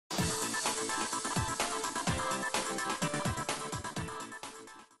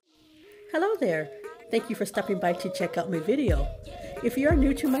Hello there! Thank you for stopping by to check out my video. If you are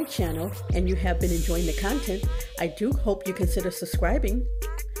new to my channel and you have been enjoying the content, I do hope you consider subscribing.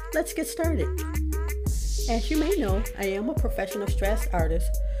 Let's get started. As you may know, I am a professional strass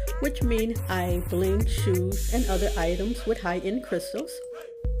artist, which means I bling shoes and other items with high-end crystals.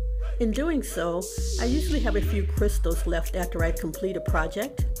 In doing so, I usually have a few crystals left after I complete a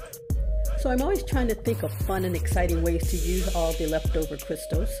project. So I'm always trying to think of fun and exciting ways to use all the leftover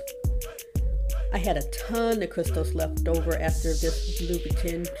crystals. I had a ton of crystals left over after this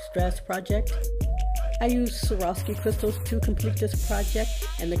Louboutin strass project. I used Swarovski crystals to complete this project,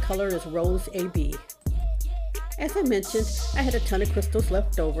 and the color is Rose AB. As I mentioned, I had a ton of crystals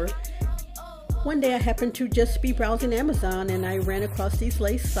left over. One day I happened to just be browsing Amazon and I ran across these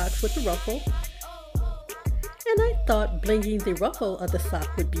lace socks with the ruffle. And I thought blinging the ruffle of the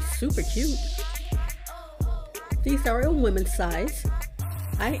sock would be super cute. These are a women's size.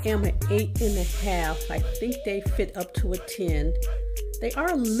 I am an 8.5. I think they fit up to a 10. They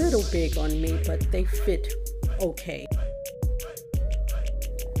are a little big on me, but they fit okay.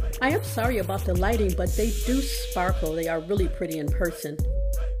 I am sorry about the lighting, but they do sparkle. They are really pretty in person.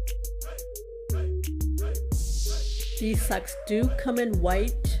 These socks do come in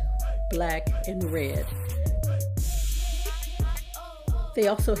white, black, and red. They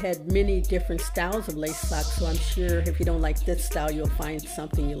also had many different styles of lace socks, so I'm sure if you don't like this style, you'll find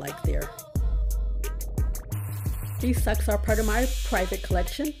something you like there. These socks are part of my private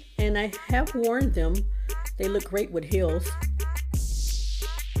collection, and I have worn them. They look great with heels.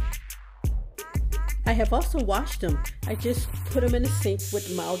 I have also washed them. I just put them in the sink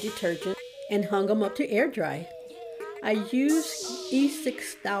with mild detergent and hung them up to air dry. I used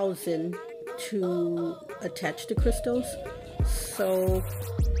E6000 to attach the crystals. So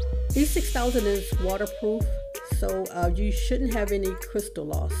E6000 is waterproof, so you shouldn't have any crystal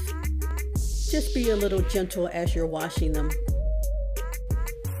loss. Just be a little gentle as you're washing them.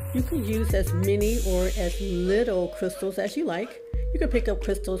 You can use as many or as little crystals as you like. You can pick up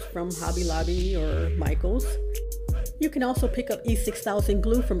crystals from Hobby Lobby or Michaels. You can also pick up E6000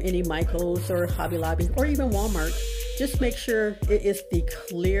 glue from any Michaels or Hobby Lobby or even Walmart. Just make sure it is the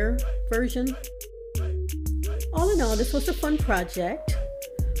clear version. All in all, this was a fun project,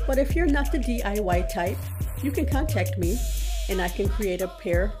 but if you're not the DIY type, you can contact me and I can create a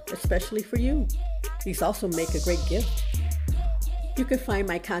pair especially for you. These also make a great gift. You can find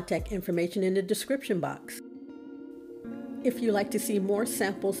my contact information in the description box. If you'd like to see more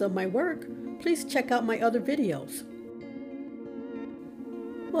samples of my work, please check out my other videos.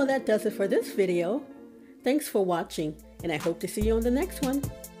 Well, that does it for this video. Thanks for watching, and I hope to see you on the next one.